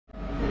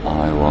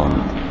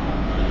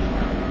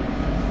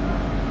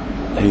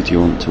Who do you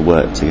want to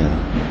work together?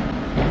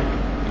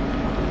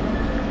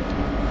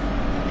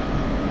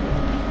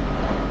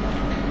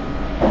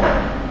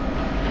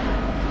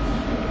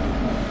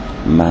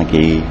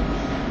 Maggie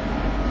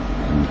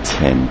and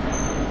Tim.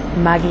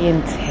 Maggie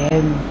and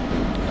Tim.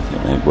 I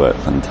think they'd work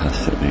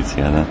fantastically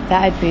together.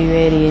 That'd be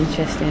really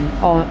interesting.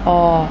 Or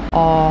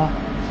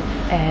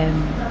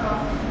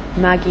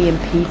Maggie and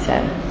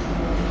Peter.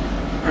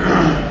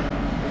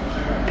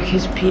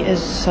 Because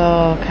Peter's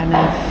so kind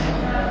of...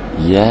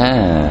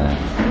 Yeah.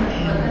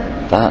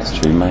 That's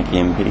true, Maggie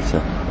and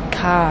Peter.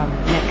 Calm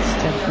next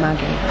to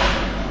Maggie.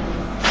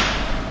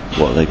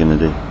 What are they going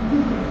to do?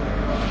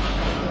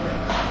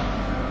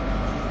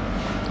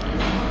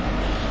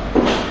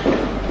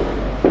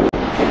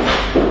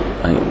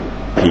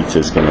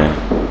 Peter's going to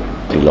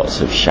do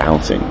lots of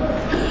shouting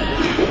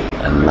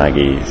and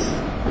Maggie's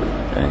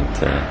going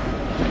to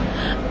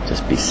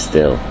just be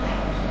still.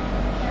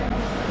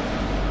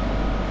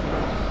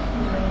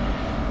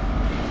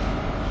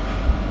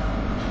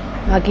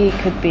 Maggie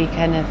could be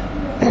kind of...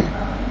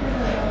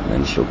 and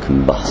then she'll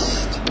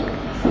combust.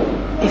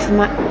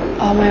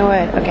 Oh my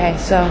word, okay,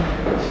 so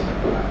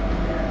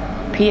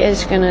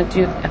Peter's going to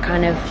do a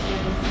kind of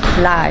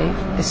live,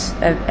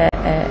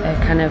 a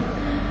kind of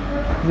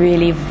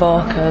really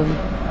vocal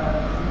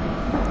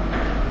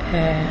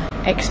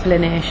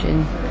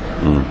explanation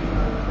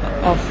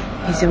of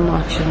his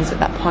emotions at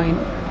that point.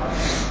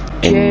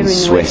 In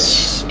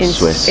Swiss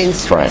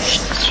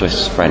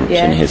French,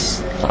 yeah. in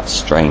that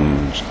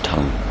strange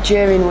tongue.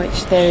 During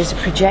which there is a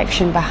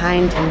projection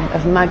behind him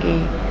of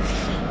Maggie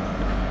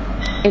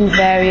in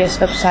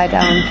various upside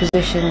down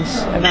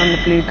positions around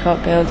the Blue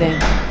Coat building.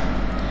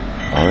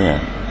 Oh yeah.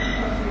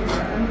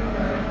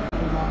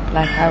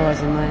 Like I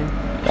was in mine.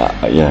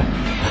 Yeah.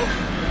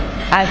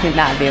 I think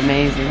that'd be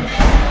amazing.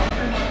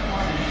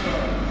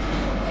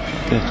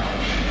 Good.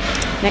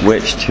 Next.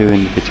 Which two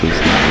individuals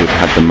would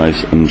have the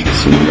most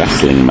interesting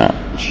wrestling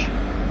match?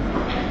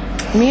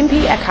 Me and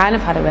Peter kind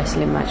of had a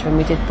wrestling match when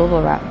we did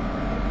Bubble Wrap.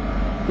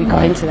 We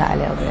got into that a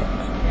little bit.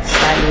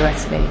 Slightly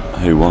wrestling.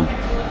 Who won?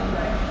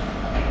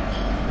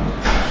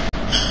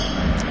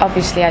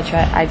 Obviously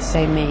I'd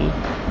say me.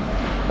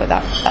 But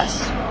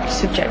that's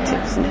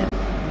subjective, isn't it?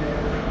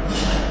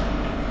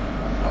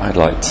 I'd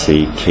like to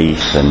see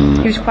Keith and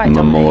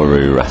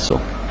Mamoru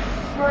wrestle.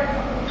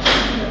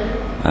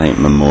 I think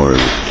Mamoru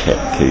would kick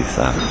Keith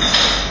out.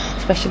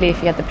 Especially if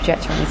he had the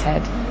projector on his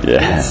head.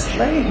 Yeah.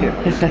 Slay him.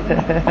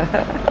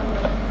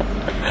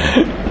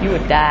 You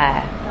would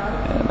die.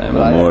 Yeah,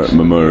 no,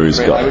 Mamoru's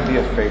got... I would be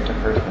afraid to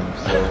hurt him,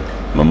 so...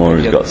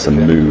 Mamoru's got some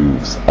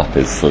moves up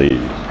his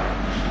sleeve.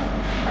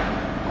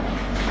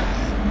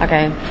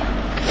 Okay.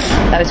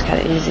 That was kind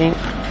of easy.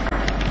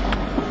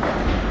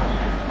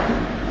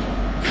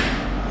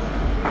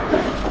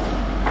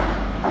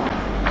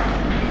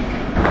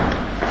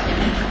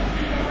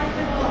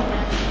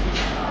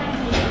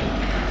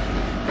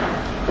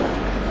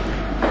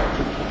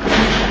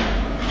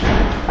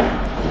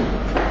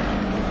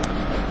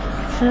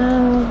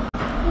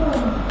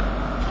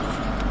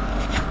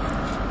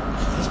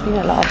 There's been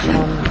a lot of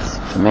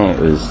times. For me it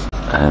was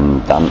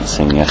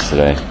dancing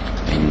yesterday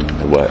in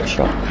the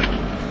workshop.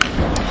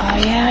 Oh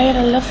yeah, I had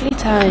a lovely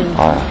time.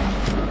 I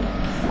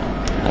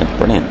had a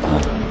brilliant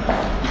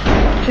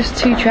time. Just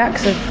 2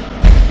 tracks of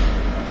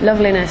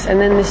loveliness, and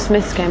then the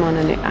Smiths came on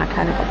and I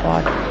kind of got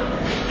bored.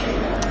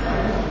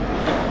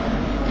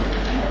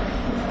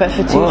 But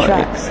for 2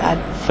 tracks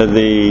For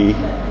the...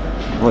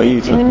 What are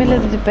you talking about? in the middle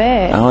of the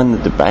debate. Oh, in the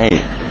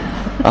debate.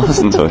 I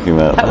wasn't talking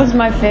about that. That was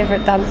my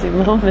favourite dancing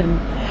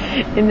moment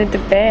in the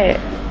debate.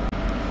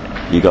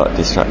 You got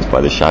distracted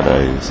by the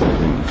shadows,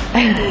 didn't you?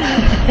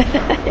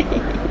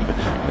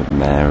 With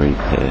Mary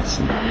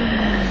Pearson.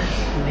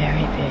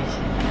 Mary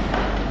Pearson.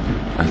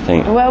 I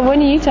think... Well, when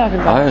are you talking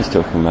about? I was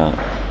talking about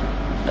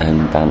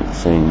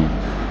dancing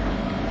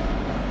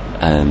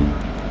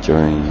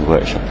during the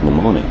workshop in the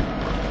morning,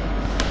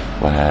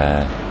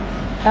 where...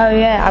 Oh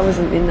yeah, I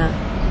wasn't in that.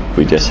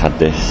 We just had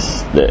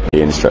this, that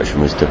the instruction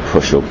was to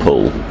push or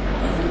pull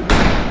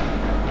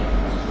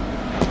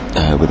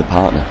with a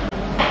partner.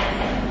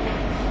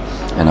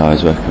 And I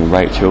was working with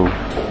Rachel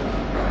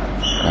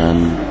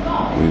and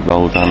we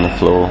rolled down the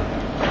floor.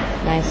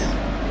 Nice.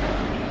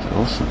 It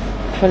was awesome.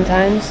 Fun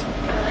times.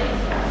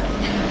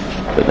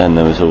 But then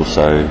there was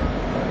also,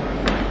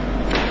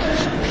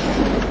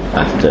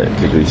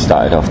 because we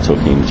started off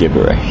talking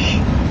gibberish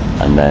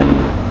and then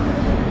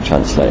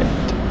translate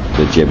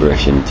the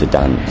gibberish into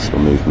dance or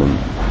movement,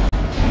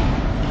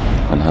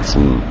 and had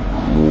some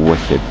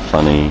wicked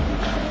funny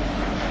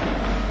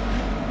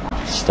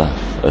stuff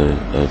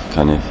of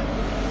kind of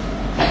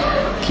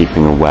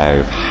keeping aware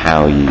of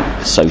how you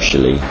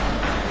socially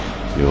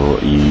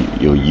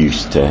you're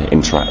used to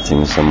interacting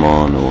with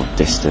someone, or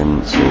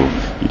distance, or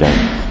you don't,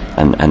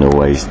 and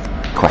always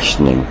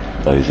questioning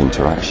those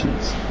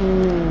interactions.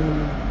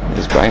 It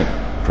was great.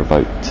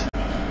 Provoked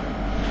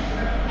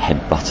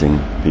head-butting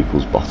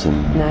people's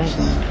bottoms. Nice.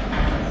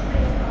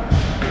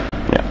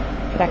 Yeah.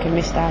 But I can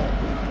miss out.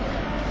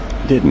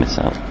 Did miss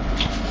out.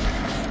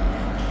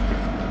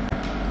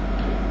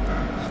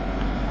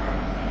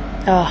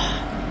 Oh.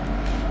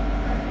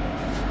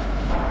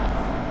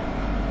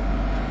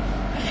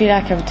 I feel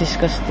like I've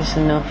discussed this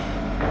enough.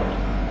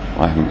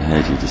 I haven't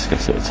heard you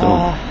discuss it at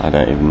all. I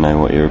don't even know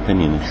what your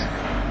opinion is.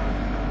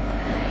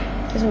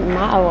 It doesn't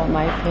matter what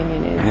my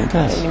opinion is It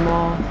does.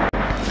 anymore.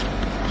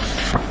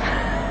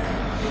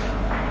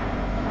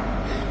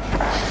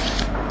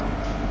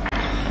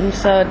 I'm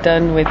so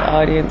done with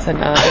audience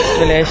and artist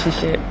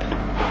relationship.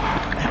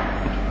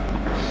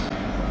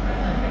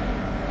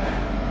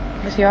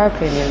 What's your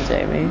opinion,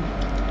 Jamie?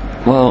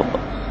 Well,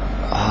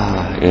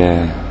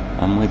 yeah,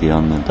 I'm with you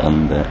on the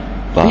done bit,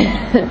 but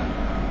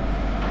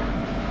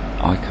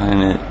I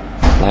kind of,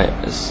 like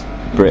as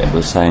Britt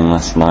was saying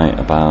last night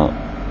about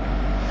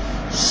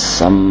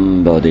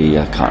somebody,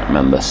 I can't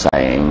remember,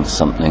 saying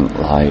something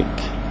like,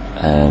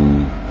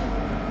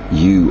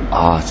 you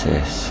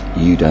artists,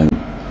 you don't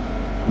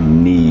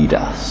need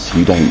us,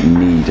 you don't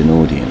need an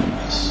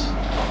audience,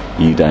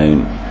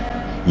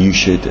 you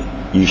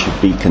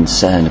should be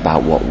concerned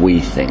about what we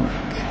think.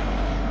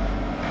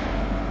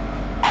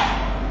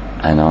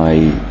 And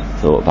I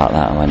thought about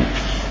that and went,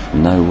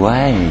 no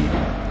way.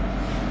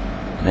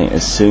 I think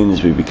as soon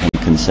as we become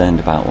concerned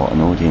about what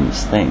an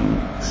audience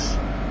thinks,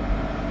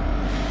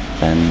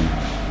 then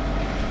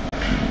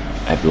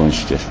everyone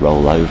should just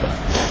roll over.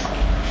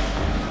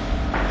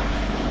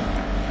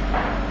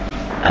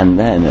 And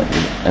then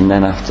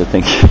after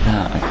thinking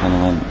that, I kind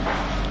of went,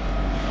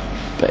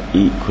 but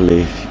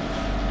equally,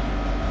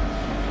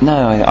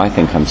 I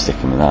think I'm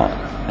sticking with that.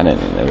 I don't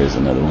think there is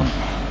another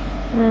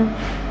one.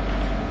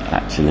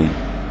 Actually.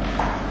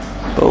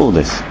 But all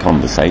this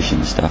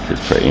conversation stuff is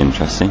pretty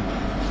interesting.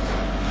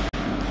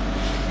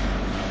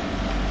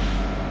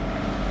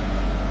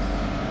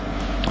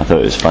 I thought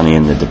it was funny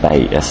in the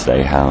debate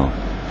yesterday how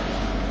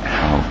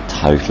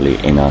totally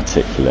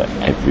inarticulate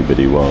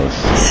everybody was.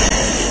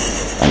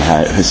 And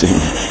how it was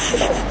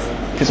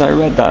because I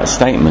read that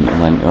statement and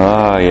went,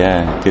 oh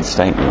yeah, good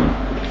statement,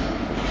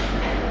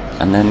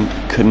 and then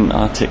couldn't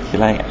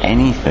articulate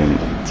anything,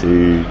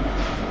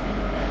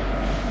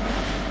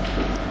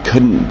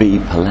 couldn't be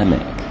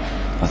polemic.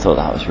 I thought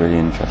that was really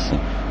interesting,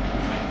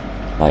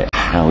 like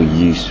how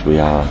used we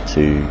are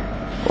to,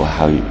 or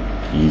how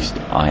used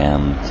I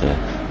am to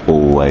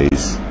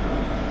always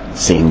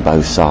seeing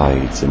both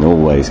sides and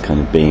always kind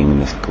of being in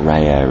this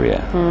grey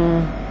area.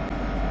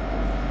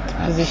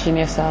 Position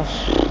yourself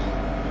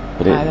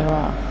but either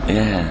or.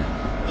 Yeah,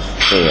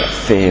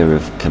 fear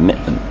of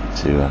commitment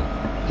to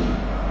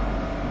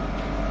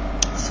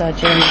So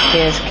Jamie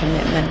fears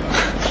commitment.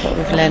 That's what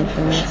we've learned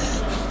from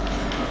this.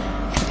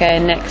 Okay,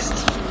 next.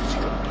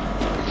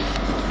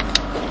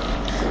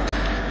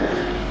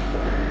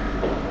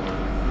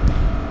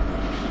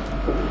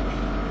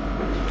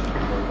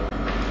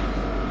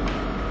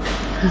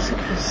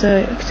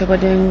 So we're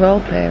doing role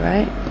play,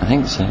 right? I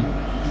think so.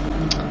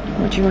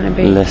 What do you want to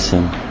be?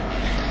 Listen,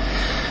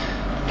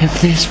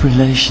 if this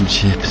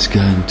relationship is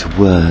going to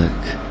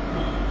work,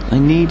 I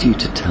need you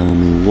to tell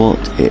me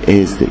what it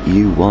is that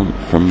you want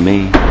from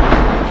me.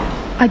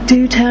 I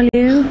do tell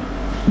you,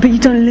 but you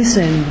don't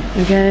listen,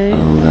 okay?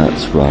 Oh,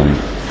 that's right.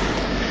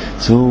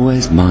 It's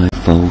always my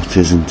fault,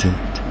 isn't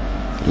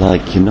it?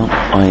 Like you're not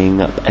eyeing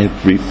up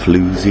every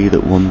floozy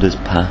that wanders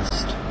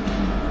past.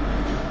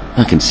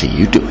 I can see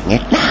you doing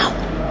it now.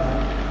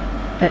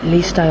 At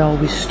least I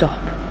always stop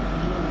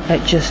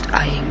at just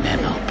eyeing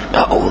them up.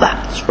 Oh,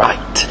 that's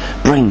right.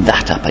 Bring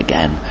that up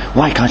again.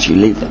 Why can't you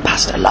leave the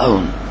past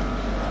alone?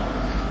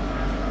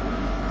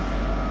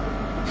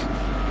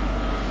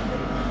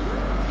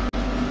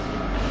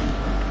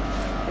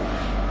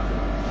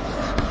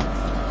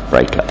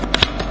 Break up.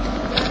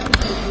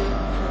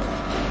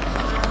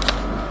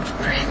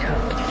 Break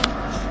up.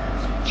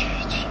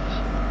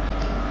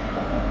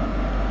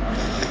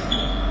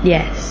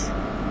 Yes.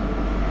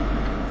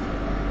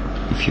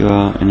 If you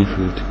are, and if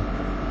we would.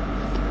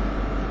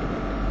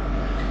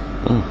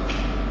 Oh.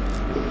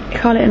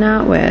 Call it an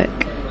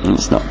artwork.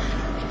 It's not.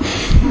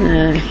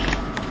 No.